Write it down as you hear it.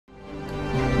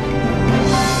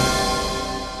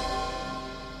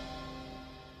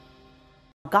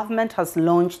Government has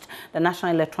launched the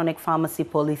National Electronic Pharmacy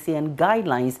Policy and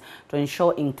Guidelines to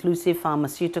ensure inclusive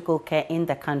pharmaceutical care in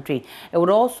the country. It would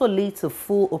also lead to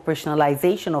full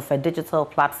operationalization of a digital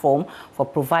platform for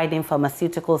providing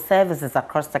pharmaceutical services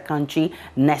across the country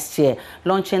next year.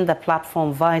 Launching the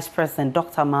platform, Vice President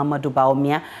Dr. Mahamudu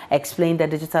Bawumia explained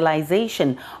that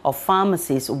digitalization of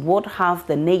pharmacies would have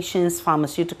the nation's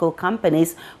pharmaceutical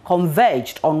companies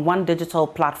converged on one digital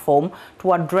platform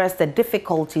to address the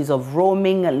difficulties of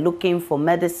roaming and looking for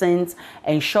medicines,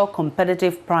 ensure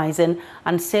competitive pricing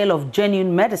and sale of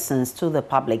genuine medicines to the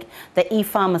public. The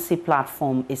e-pharmacy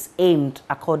platform is aimed,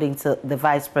 according to the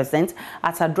Vice President,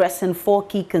 at addressing 4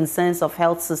 key concerns of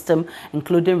health system,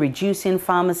 including reducing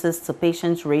pharmacist to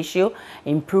patients ratio,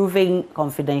 improving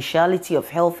confidentiality of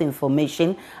health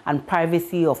information and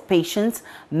privacy of patients,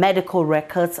 medical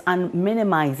records, and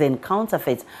minimizing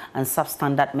counterfeit and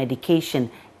substandard medication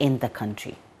in the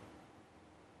country.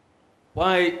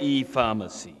 Why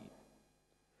e-pharmacy?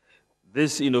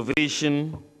 This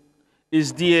innovation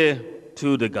is dear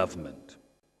to the government.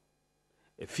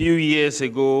 A few years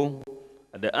ago,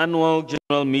 at the annual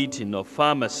general meeting of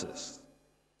pharmacists,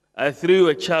 I threw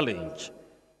a challenge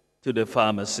to the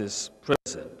pharmacists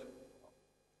present.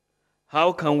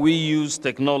 How can we use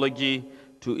technology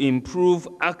to improve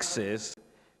access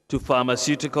to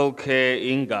pharmaceutical care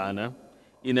in Ghana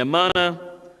in a manner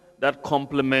that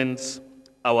complements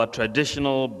our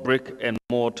traditional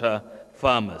brick-and-mortar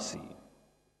pharmacy?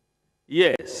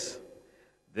 Yes,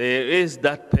 there is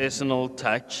that personal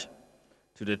touch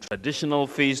to the traditional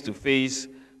face-to-face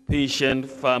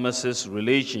patient-pharmacist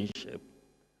relationship,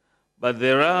 but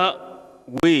there are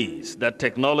ways that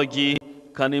technology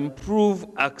can improve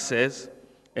access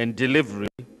and delivery,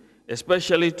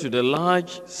 especially to the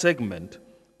large segment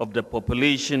of the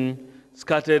population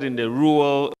scattered in the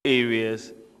rural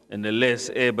areas and the less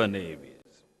urban areas.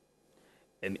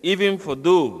 And even for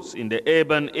those in the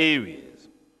urban areas,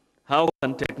 how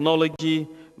can technology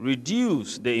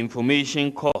reduce the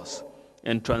information costs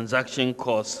and transaction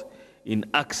costs in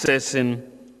accessing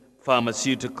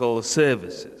pharmaceutical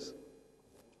services?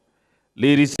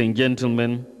 Ladies and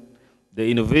gentlemen, the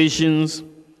innovations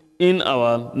in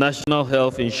our national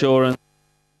health insurance,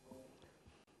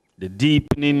 the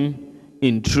deepening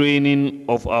in training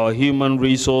of our human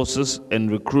resources and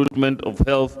recruitment of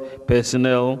health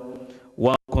personnel,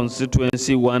 one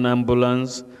constituency, one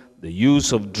ambulance, the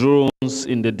use of drones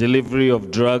in the delivery of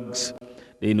drugs,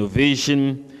 the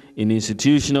innovation in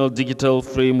institutional digital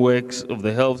frameworks of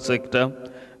the health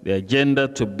sector, the agenda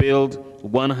to build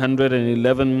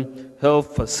 111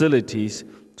 health facilities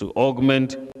to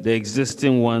augment the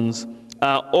existing ones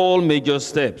are all major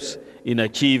steps in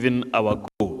achieving our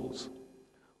goals.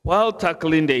 While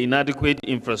tackling the inadequate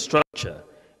infrastructure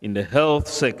in the health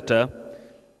sector,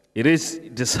 it is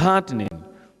disheartening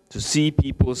to see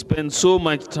people spend so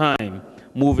much time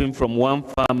moving from one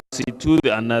pharmacy to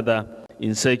the another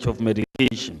in search of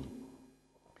medication.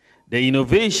 The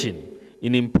innovation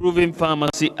in improving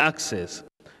pharmacy access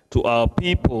to our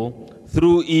people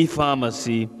through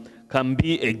e-pharmacy can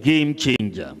be a game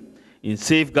changer in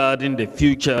safeguarding the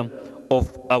future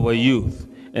of our youth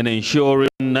and ensuring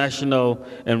national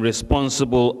and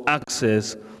responsible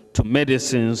access to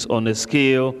medicines on a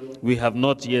scale we have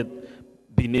not yet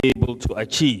been able to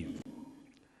achieve.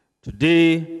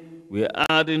 Today, we are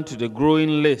adding to the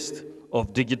growing list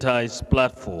of digitized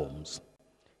platforms.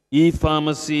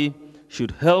 E-pharmacy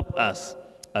should help us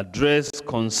address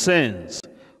concerns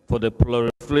for the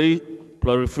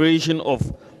proliferation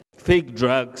of fake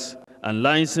drugs and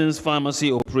licensed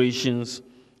pharmacy operations,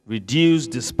 reduce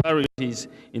disparities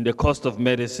in the cost of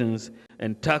medicines,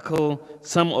 and tackle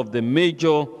some of the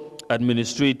major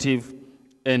administrative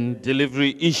and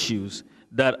delivery issues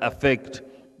that affect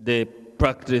the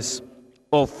practice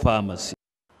of pharmacy.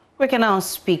 We can now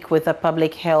speak with a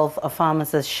public health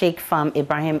pharmacist, Sheikh Farm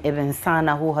Ibrahim Ibn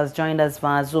Sana, who has joined us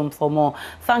via Zoom for more.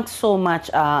 Thanks so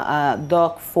much,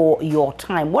 Doc, for your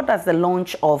time. What does the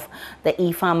launch of the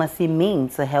e-pharmacy mean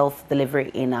to health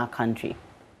delivery in our country?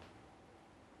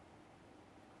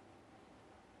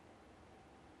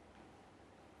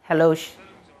 Hello,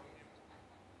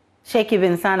 Sheikh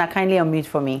Ibn Sana, kindly unmute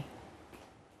for me.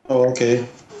 Oh, okay.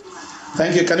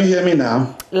 Thank you. Can you hear me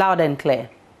now? Loud and clear.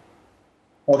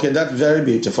 Okay, that's very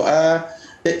beautiful.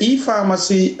 The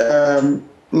e-pharmacy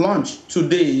launch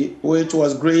today, which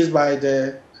was graced by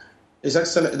the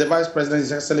Vice President,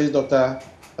 His Excellency Dr.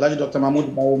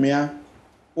 Mahamudu Bawumia,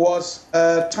 was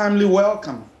timely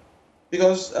welcome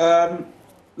because,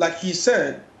 like he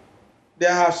said,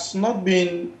 there has not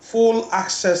been full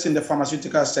access in the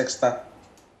pharmaceutical sector.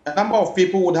 A number of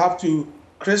people would have to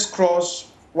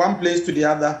crisscross one place to the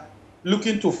other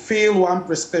looking to fill one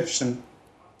prescription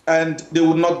and they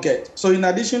would not get. So in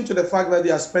addition to the fact that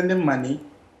they are spending money,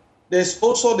 there's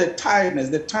also the tiredness,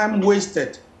 the time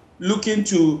wasted looking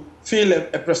to fill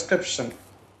a prescription,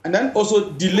 and then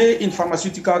also delay in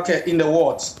pharmaceutical care in the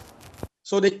wards.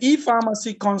 So the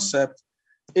e-pharmacy concept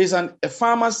is a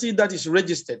pharmacy that is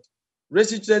registered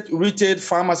retail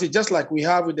pharmacy, just like we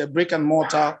have with the brick and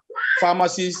mortar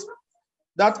pharmacies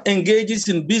that engages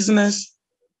in business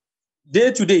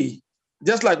day to day,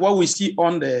 just like what we see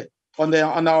on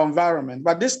our environment.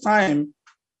 But this time,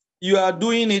 you are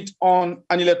doing it on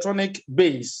an electronic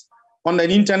base, on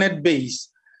an internet base.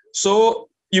 So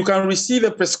you can receive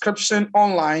a prescription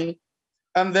online,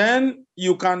 and then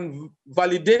you can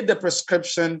validate the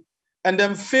prescription and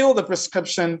then fill the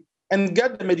prescription and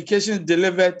get the medication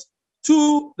delivered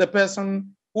to the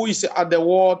person who is at the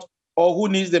ward or who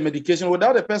needs the medication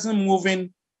without the person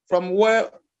moving from where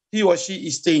he or she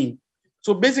is staying.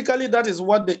 So basically, that is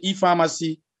what the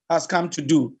e-pharmacy has come to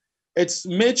do. It's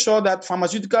made sure that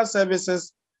pharmaceutical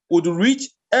services would reach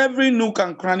every nook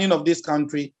and cranny of this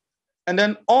country. And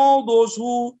then all those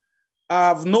who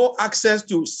have no access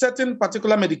to certain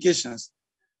particular medications,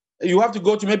 you have to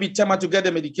go to maybe Tema to get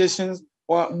the medications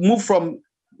or move from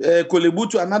Kolebu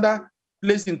to another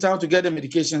place in town to get the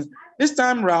medications. This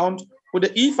time round, with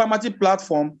the e-pharmacy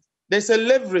platform, there's a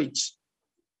leverage.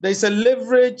 There's a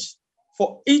leverage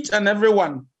for each and every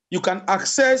one. You can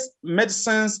access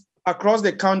medicines across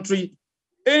the country,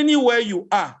 anywhere you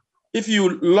are, if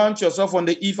you launch yourself on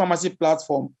the e-pharmacy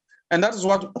platform. And that is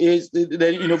what is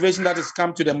the innovation that has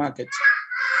come to the market.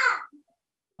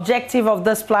 Objective of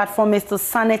this platform is to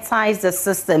sanitize the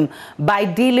system by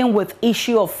dealing with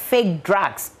issue of fake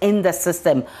drugs in the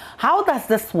system. How does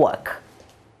this work?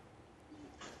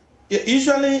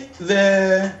 Usually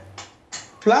the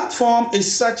platform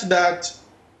is such that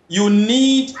you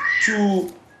need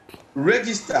to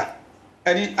register.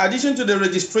 And in addition to the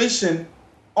registration,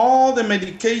 all the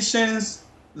medications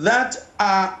that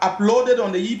are uploaded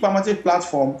on the e-pharmacy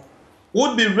platform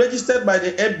would be registered by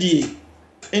the FDA.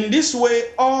 In this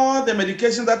way, all the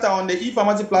medications that are on the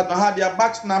e-pharmacy platform have their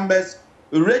batch numbers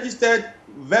registered,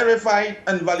 verified,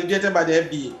 and validated by the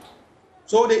FDA.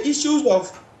 So the issues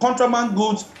of contraband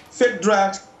goods, fake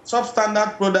drugs,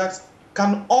 substandard products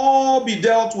can all be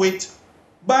dealt with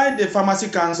by the Pharmacy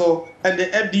Council and the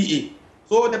FDA.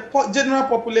 So the general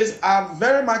populace are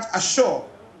very much assured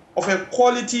of a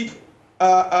quality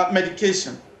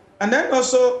medication. And then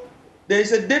also, there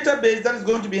is a database that is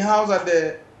going to be housed at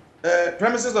the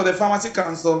premises of the Pharmacy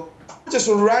Council, which is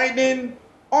riding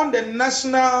on the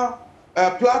national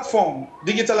platform,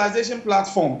 digitalization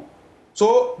platform.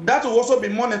 So that will also be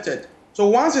monitored. So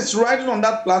once it's riding on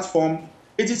that platform,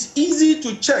 it is easy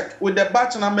to check with the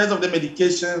batch numbers of the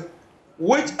medications,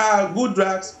 which are good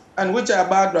drugs and which are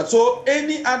bad drugs. So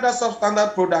any other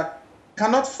substandard product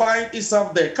cannot find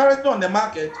itself there. Currently on the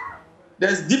market,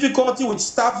 there's difficulty with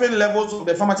staffing levels of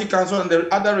the Pharmacy Council and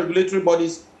the other regulatory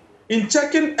bodies in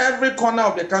checking every corner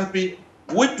of the country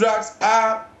which drugs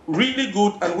are really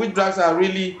good and which drugs are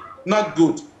really not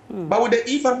good. But with the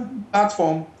e-pharmacy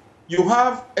platform, you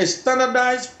have a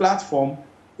standardized platform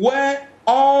where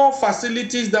all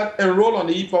facilities that enroll on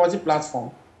the e-pharmacy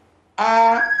platform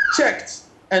are checked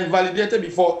and validated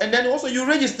before, and then also you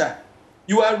register.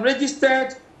 You are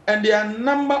registered, and there are a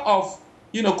number of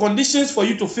conditions for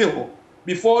you to fill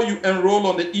before you enroll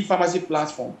on the e-pharmacy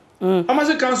platform.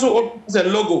 Pharmacy Council also has a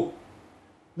logo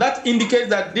that indicates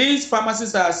that these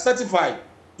pharmacies are certified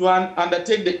to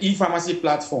undertake the e-pharmacy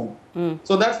platform.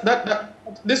 So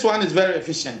this one is very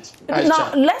efficient.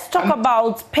 Now, let's talk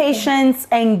about patients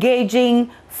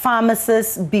engaging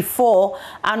pharmacists before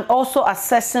and also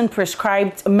assessing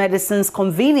prescribed medicines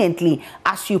conveniently,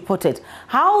 as you put it.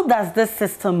 How does this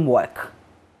system work?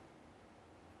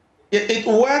 It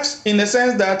works in the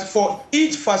sense that for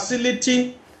each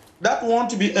facility that want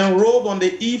to be enrolled on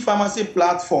the e-pharmacy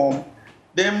platform,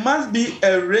 there must be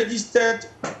a registered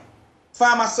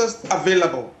pharmacist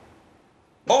available.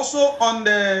 Also on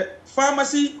the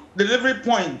pharmacy delivery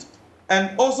point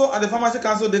and also at the Pharmacy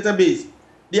Council database,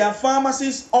 there are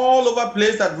pharmacists all over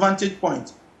place at vantage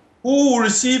point who will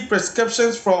receive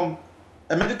prescriptions from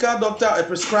a medical doctor, a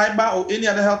prescriber, or any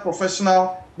other health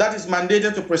professional that is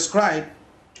mandated to prescribe.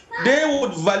 They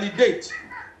would validate.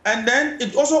 And then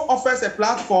it also offers a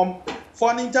platform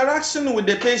for an interaction with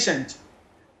the patient.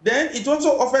 Then it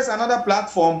also offers another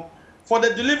platform for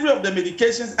the delivery of the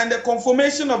medications and the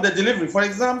confirmation of the delivery. For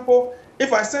example,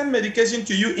 if I send medication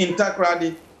to you in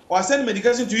Takrady or I send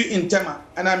medication to you in Tema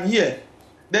and I'm here,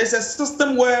 there's a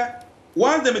system where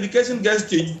once the medication gets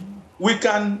to you, we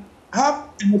can have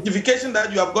a notification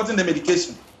that you have gotten the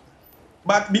medication.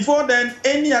 But before then,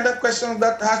 any other questions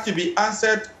that has to be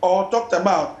answered or talked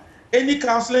about, any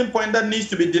counseling point that needs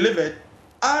to be delivered,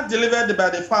 are delivered by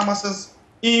the pharmacist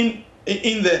in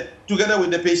there together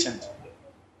with the patient.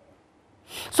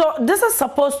 So this is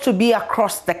supposed to be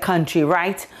across the country,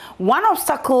 right? One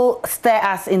obstacle stares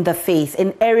us in the face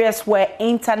in areas where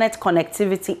internet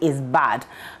connectivity is bad.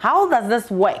 How does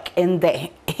this work in the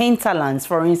hinterlands,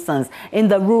 for instance, in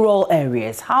the rural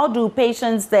areas? How do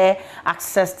patients there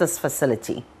access this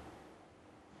facility?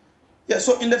 Yeah,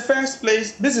 so in the first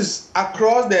place, this is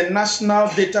across the national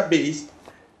database.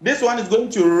 This one is going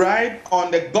to ride on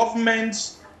the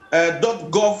government's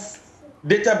 .gov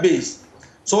database.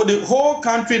 So the whole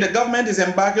country, the government is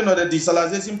embarking on the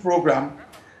desalinization program.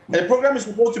 The program is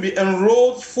supposed to be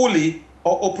enrolled fully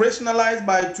or operationalized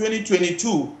by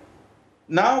 2022.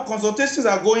 Now consultations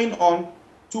are going on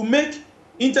to make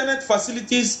internet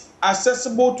facilities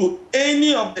accessible to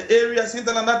any of the areas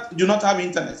hinterland that do not have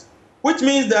internet, which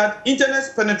means that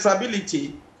internet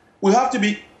penetrability will have to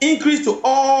be increased to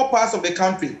all parts of the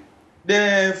country.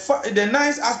 The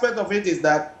nice aspect of it is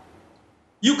that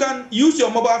you can use your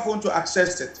mobile phone to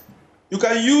access it. You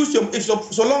can use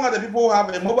so long as the people have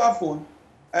a mobile phone,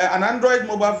 an Android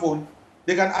mobile phone,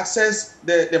 they can access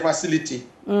the facility.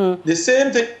 The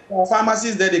same thing for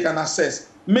pharmacies that they can access.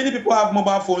 Many people have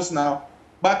mobile phones now,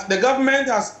 but the government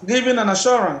has given an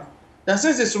assurance that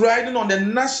since it's riding on the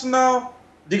national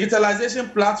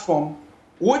digitalization platform,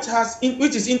 which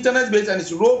is internet-based and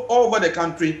it's rolled all over the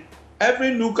country,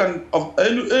 every nook and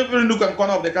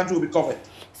corner of the country will be covered.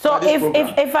 So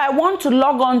if I want to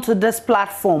log on to this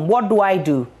platform, what do I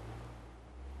do?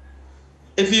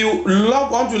 If you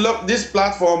log on to this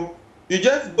platform, you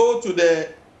just go to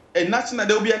there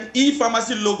will be an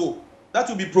e-pharmacy logo that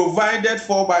will be provided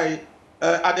for by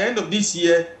at the end of this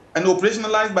year and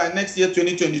operationalized by next year,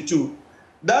 2022.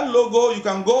 That logo, you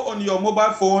can go on your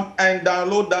mobile phone and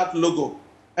download that logo,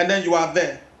 and then you are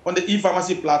there on the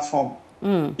e-pharmacy platform.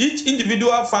 Each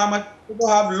individual pharmacy will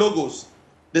have logos.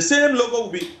 The same logo will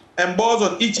be embossed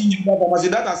on each individual pharmacy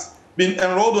that has been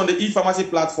enrolled on the e-pharmacy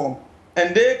platform,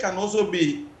 and they can also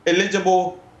be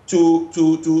eligible to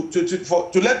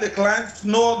let the clients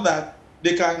know that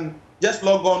they can just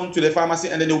log on to the pharmacy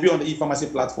and then they'll be on the e-pharmacy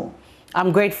platform.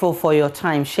 I'm grateful for your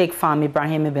time. Sheikh Fahmi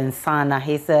Ibrahim Ibn Sana,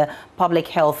 he's a public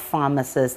health pharmacist.